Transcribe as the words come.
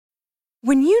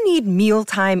When you need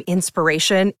mealtime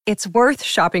inspiration, it's worth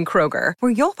shopping Kroger,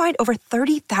 where you'll find over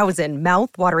 30,000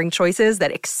 mouth-watering choices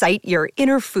that excite your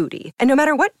inner foodie. And no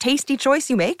matter what tasty choice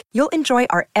you make, you'll enjoy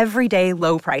our everyday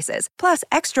low prices, plus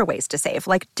extra ways to save,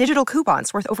 like digital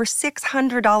coupons worth over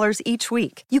 $600 each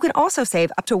week. You can also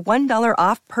save up to $1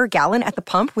 off per gallon at the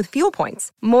pump with fuel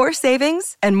points. More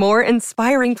savings and more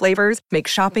inspiring flavors make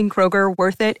shopping Kroger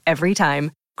worth it every time.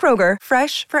 Kroger,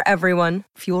 fresh for everyone.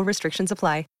 Fuel restrictions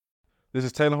apply. This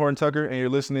is Taylor Horton Tucker, and you're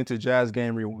listening to Jazz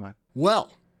Game Rewind.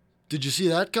 Well, did you see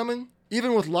that coming?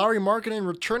 Even with Lauri Markkanen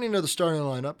returning to the starting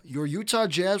lineup, your Utah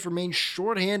Jazz remain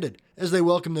shorthanded as they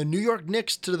welcome the New York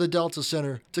Knicks to the Delta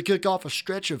Center to kick off a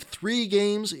stretch of 3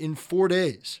 games in 4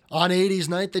 days. On 80s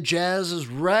night, the Jazz's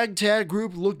ragtag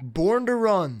group looked born to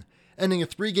run, ending a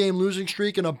 3-game losing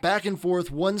streak in a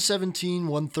back-and-forth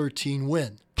 117-113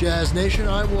 win. Jazz Nation,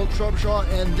 I'm Will Trubshaw,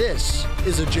 and this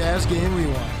is a Jazz Game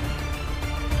Rewind.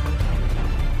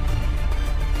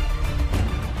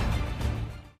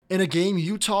 In a game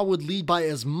Utah would lead by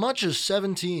as much as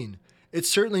 17, it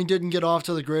certainly didn't get off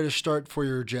to the greatest start for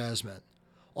your Jazzmen.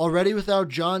 Already without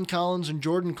John Collins and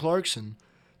Jordan Clarkson,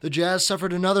 the Jazz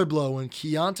suffered another blow when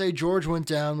Keontae George went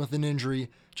down with an injury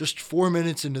just 4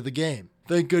 minutes into the game.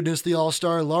 Thank goodness the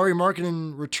All-Star Lauri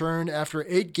Markkanen returned after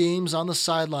 8 games on the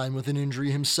sideline with an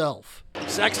injury himself.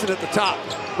 Sexton at the top,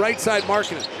 right side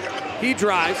Markkanen. He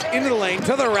drives into the lane,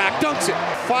 to the rack, dunks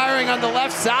it. Firing on the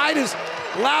left side is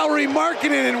Lauri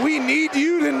Markkanen, and we need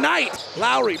you tonight.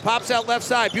 Lauri pops out left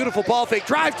side, beautiful ball fake,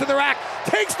 drives to the rack,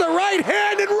 takes the right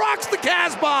hand and rocks the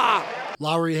Casbah.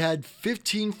 Lauri had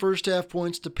 15 first-half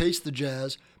points to pace the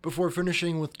Jazz before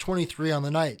finishing with 23 on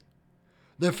the night.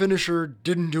 The finisher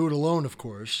didn't do it alone, of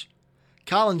course.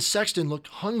 Colin Sexton looked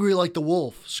hungry like the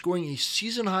wolf, scoring a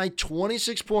season-high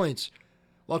 26 points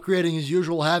while creating his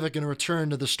usual havoc in a return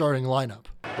to the starting lineup.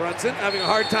 Brunson having a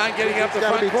hard time getting up the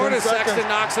front court as Sexton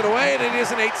knocks it away, and it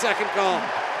is an 8-second call.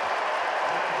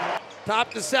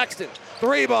 Top to Sexton,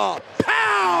 3 ball,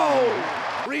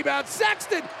 pow! Rebound,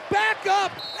 Sexton, back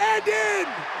up and in!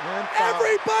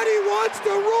 Everybody wants to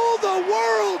rule the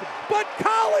world, but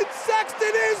Colin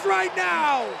Sexton is right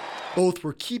now! Both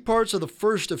were key parts of the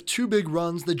first of 2 big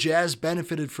runs the Jazz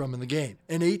benefited from in the game.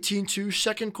 An 18-2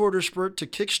 second quarter spurt to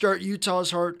kickstart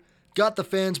Utah's heart got the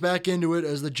fans back into it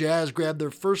as the Jazz grabbed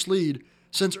their first lead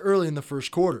since early in the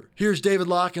first quarter. Here's David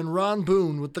Locke and Ron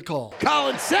Boone with the call.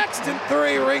 Colin Sexton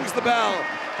 3 rings the bell,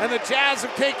 and the Jazz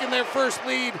have taken their first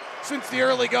lead since the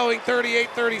early going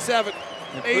 38-37.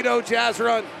 8-0 Jazz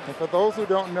run. And for those who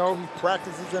don't know, he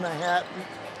practices in a hat.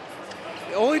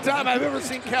 The only time I've ever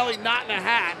seen Kelly not in a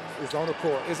hat is on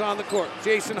the court.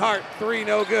 Jason Hart, 3,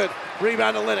 no good.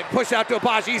 Rebound to Linnick. Push out to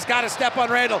Abaji. He's got a step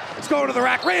on Randall. It's going to the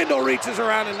rack. Randall reaches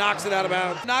around and knocks it out of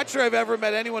bounds. Not sure I've ever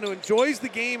met anyone who enjoys the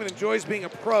game and enjoys being a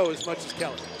pro as much as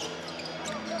Kelly.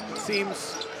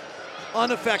 Seems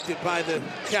unaffected by the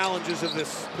challenges of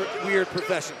this weird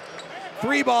profession.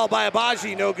 3 ball by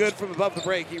Abaji, no good from above the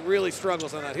break. He really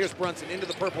struggles on that. Here's Brunson into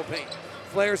the purple paint.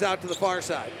 Flares out to the far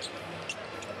side.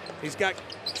 He's got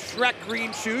Shrek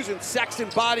green shoes and Sexton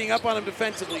bodying up on him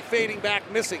defensively, fading back,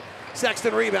 missing.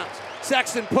 Sexton rebounds.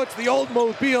 Sexton puts the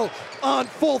Oldsmobile on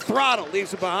full throttle,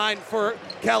 leaves it behind for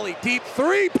Kelly. Deep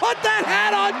 3, put that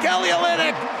hat on Kelly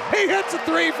Olynyk. He hits a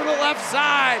 3 from the left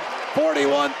side,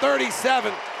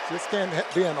 41-37. This can't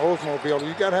be an Oldsmobile.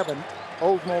 You gotta have an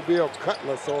Oldsmobile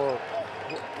Cutlass or...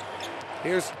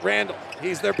 Here's Randall.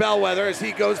 He's their bellwether. As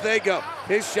he goes, they go.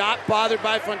 His shot bothered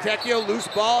by Fontecchio. Loose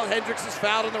ball. Hendricks is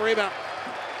fouled on the rebound.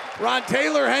 Ron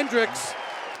Taylor Hendricks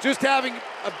just having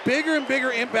a bigger and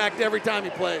bigger impact every time he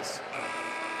plays.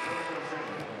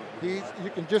 You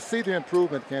can just see the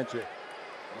improvement, can't you?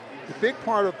 The big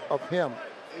part of him,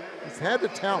 he's had the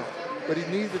talent, but he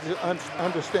needed to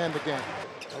understand the game.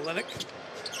 Olynyk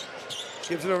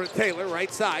gives it over to Taylor,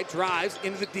 right side, drives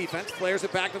into the defense, flares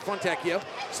it back to Fontecchio.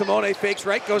 Simone fakes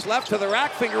right, goes left to the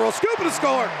rack, finger roll, scoop and a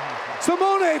score.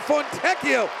 Simone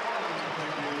Fontecchio.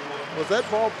 Was that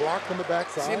ball blocked from the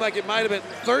backside? Seemed like it might have been.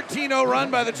 13-0 run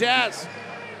by the Jazz.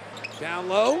 Down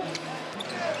low.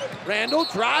 Randall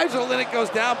drives, Olynyk goes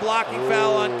down, blocking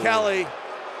foul on Kelly.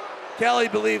 Kelly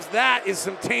believes that is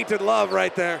some tainted love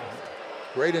right there.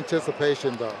 Great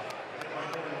anticipation, though.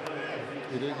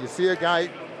 You see a guy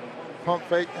pump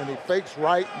fake, and he fakes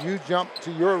right, you jump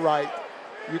to your right,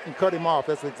 you can cut him off.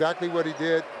 That's exactly what he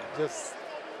did, just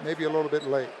maybe a little bit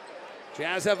late.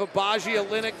 Jazz have Abaji,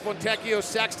 Olynyk, Fontecchio,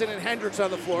 Sexton, and Hendricks on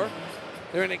the floor.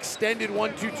 They're in extended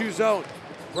 1-2-2 zone.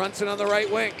 Brunson on the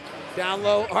right wing. Down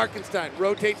low, Harkenstein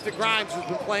rotates to Grimes, who's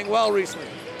been playing well recently.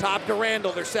 Top to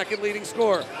Randall, their second leading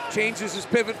scorer. Changes his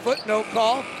pivot foot, no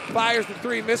call. Fires the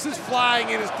 3, misses. Flying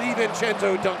in is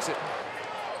DiVincenzo, dunks it.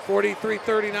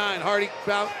 43-39. Hardy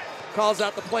calls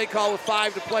out the play call with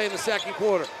 5 to play in the second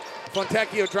quarter.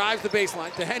 Fontecchio drives the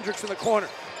baseline to Hendricks in the corner.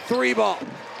 3 ball.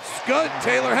 It's good.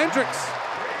 Taylor Hendricks.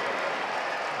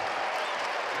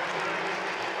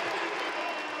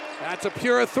 That's a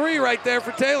pure 3 right there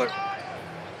for Taylor.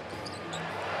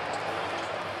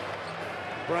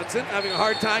 Brunson having a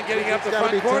hard time getting up the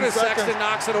front court as Sexton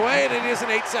knocks it away, and it is an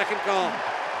 8-second call.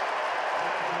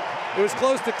 It was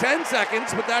close to 10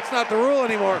 seconds, but that's not the rule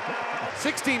anymore.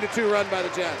 16-2 run by the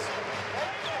Jazz.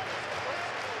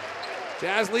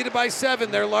 Jazz lead it by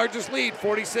 7, their largest lead,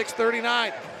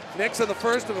 46-39. Knicks on the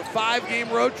first of a 5-game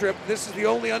road trip. This is the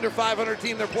only under 500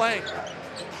 team they're playing.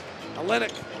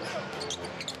 Olynyk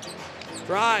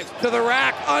drives to the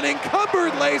rack,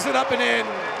 unencumbered, lays it up and in.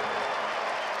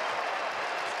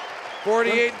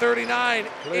 48-39,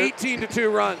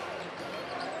 18-2 run.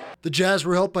 The Jazz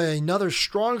were helped by another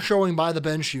strong showing by the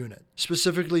bench unit,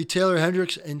 specifically Taylor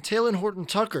Hendricks and Talen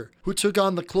Horton-Tucker, who took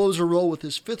on the closer role with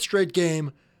his 5th straight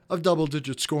game of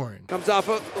double-digit scoring. Comes off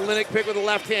a Olynyk pick with the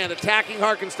left hand, attacking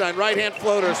Harkenstein, right hand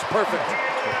floaters, perfect.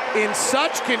 In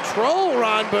such control,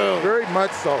 Ron Boone. Very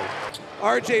much so.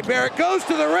 R.J. Barrett goes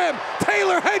to the rim.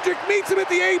 Taylor Hendricks meets him at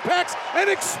the apex and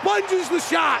expunges the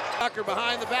shot. Tucker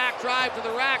behind the back, drive to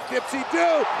the rack,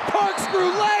 dipsy-do,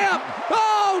 corkscrew layup.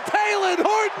 Oh, Taylor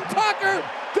Horton-Tucker,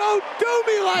 don't do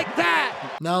me like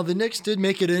that. Now, the Knicks did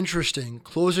make it interesting,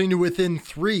 closing to within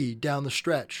 3 down the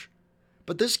stretch.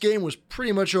 But this game was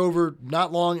pretty much over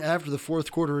not long after the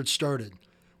fourth quarter had started,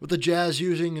 with the Jazz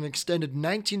using an extended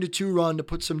 19-2 run to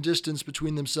put some distance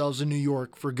between themselves and New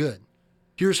York for good.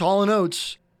 Here's Hall &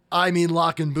 Oates,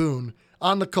 Locke and Boone,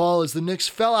 on the call as the Knicks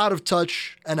fell out of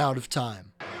touch and out of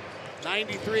time.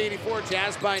 93-84,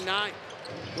 Jazz by 9.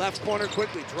 Left corner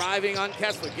quickly, driving on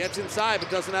Kessler, gets inside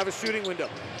but doesn't have a shooting window.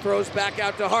 Throws back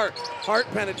out to Hart. Hart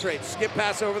penetrates, skip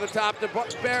pass over the top to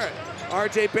Barrett.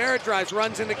 R.J. Barrett drives,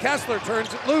 runs into Kessler,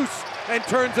 turns it loose and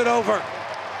turns it over.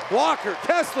 Walker,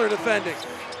 Kessler defending.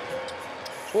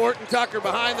 Horton-Tucker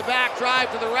behind the back, drive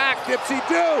to the rack,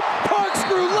 dipsy-do,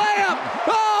 corkscrew layup.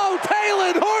 Oh,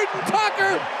 Taylor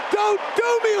Horton-Tucker, don't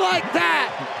do me like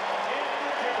that.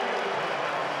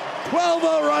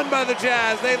 12-0 run by the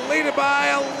Jazz. They lead it by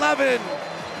 11.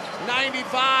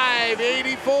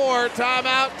 95-84,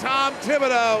 timeout Tom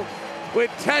Thibodeau with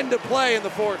 10 to play in the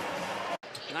fourth.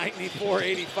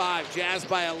 94-85, Jazz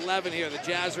by 11 here. The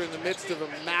Jazz are in the midst of a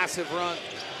massive run,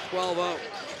 12-0.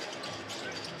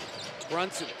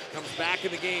 Brunson comes back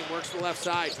in the game, works the left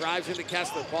side, drives into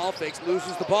Kessler, ball fakes,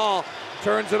 loses the ball,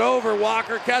 turns it over.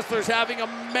 Walker Kessler's having a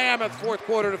mammoth fourth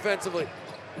quarter defensively.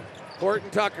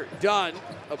 Horton-Tucker done.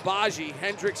 Abaji,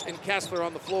 Hendricks, and Kessler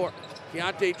on the floor.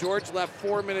 Keontae George left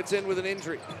 4 minutes in with an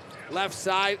injury. Left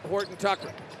side,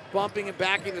 Horton-Tucker bumping and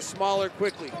backing the smaller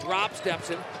quickly. Drop steps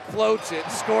him, floats it,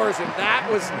 scores it. That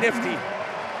was nifty.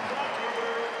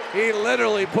 He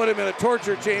literally put him in a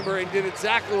torture chamber and did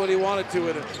exactly what he wanted to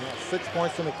with it. 6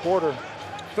 points in the quarter.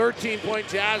 13-point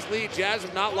Jazz lead. Jazz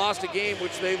have not lost a game,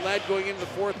 which they led going into the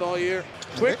fourth all year.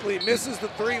 Quickly misses the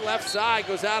 3 left side,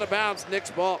 goes out of bounds,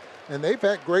 Knicks ball. And they've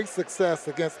had great success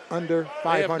against under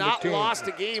 500 teams. They have not lost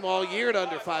a game all year to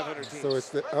under 500 teams. So it's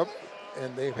the up,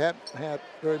 and they've had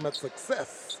very much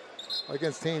success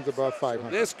against teams above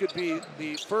 500. This could be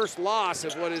the first loss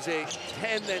of what is a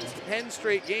 10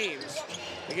 straight games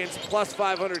against plus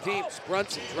 500 teams.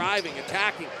 Brunson driving,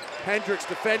 attacking. Hendricks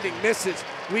defending, misses.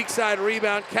 Weak side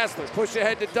rebound, Kessler. Push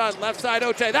ahead to Dunn. Left side,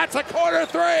 Ochai. That's a corner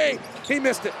 3. He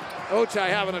missed it. Ochai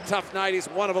having a tough night. He's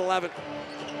 1 of 11.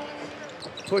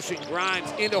 Pushing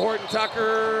Grimes into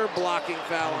Horton-Tucker. Blocking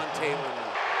foul on Taylor.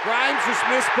 Grimes just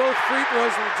missed both free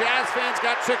throws, and the Jazz fans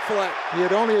got Chick-fil-A. He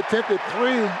had only attempted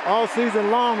 3 all season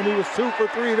long, and he was 2 for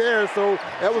 3 there, so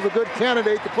that was a good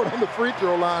candidate to put on the free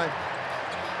throw line.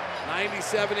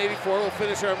 97-84, we'll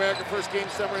finish our America First Game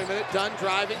summary in a minute. Dunn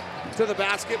driving to the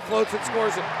basket, floats and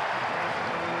scores it.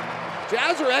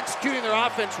 Jazz are executing their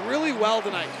offense really well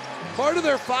tonight. Part of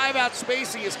their 5-out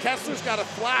spacing is Kessler's got a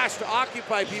flash to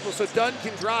occupy people so Dunn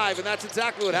can drive, and that's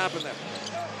exactly what happened there.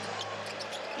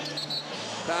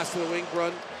 Pass to the wing,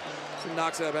 Brunson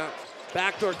knocks it out of bounds.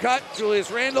 Backdoor cut,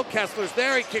 Julius Randle, Kessler's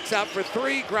there, he kicks out for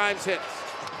 3, Grimes hits.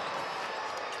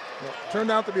 Well, turned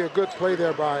out to be a good play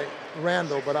there by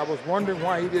Randle, but I was wondering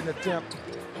why he didn't attempt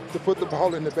to put the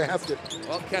ball in the basket.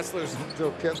 Well, Kessler's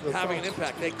having an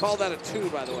impact. They call that a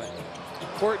 2, by the way.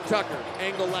 Horton-Tucker,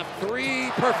 angle left 3,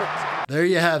 perfect. There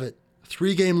you have it.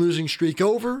 3-game losing streak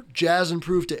over. Jazz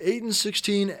improved to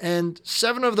 8-16, and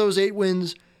 7 of those 8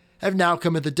 wins have now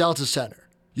come at the Delta Center.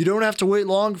 You don't have to wait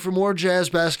long for more Jazz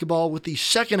basketball, with the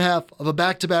second half of a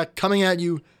back-to-back coming at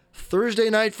you Thursday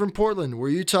night from Portland, where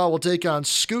Utah will take on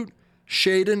Scoot,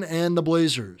 Shaden and the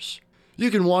Blazers. You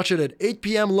can watch it at 8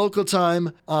 p.m. local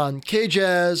time on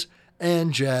KJazz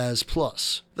and Jazz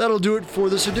Plus. That'll do it for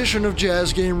this edition of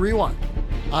Jazz Game Rewind.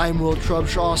 I'm Will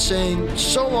Trubshaw saying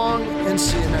so long and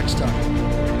see you next time.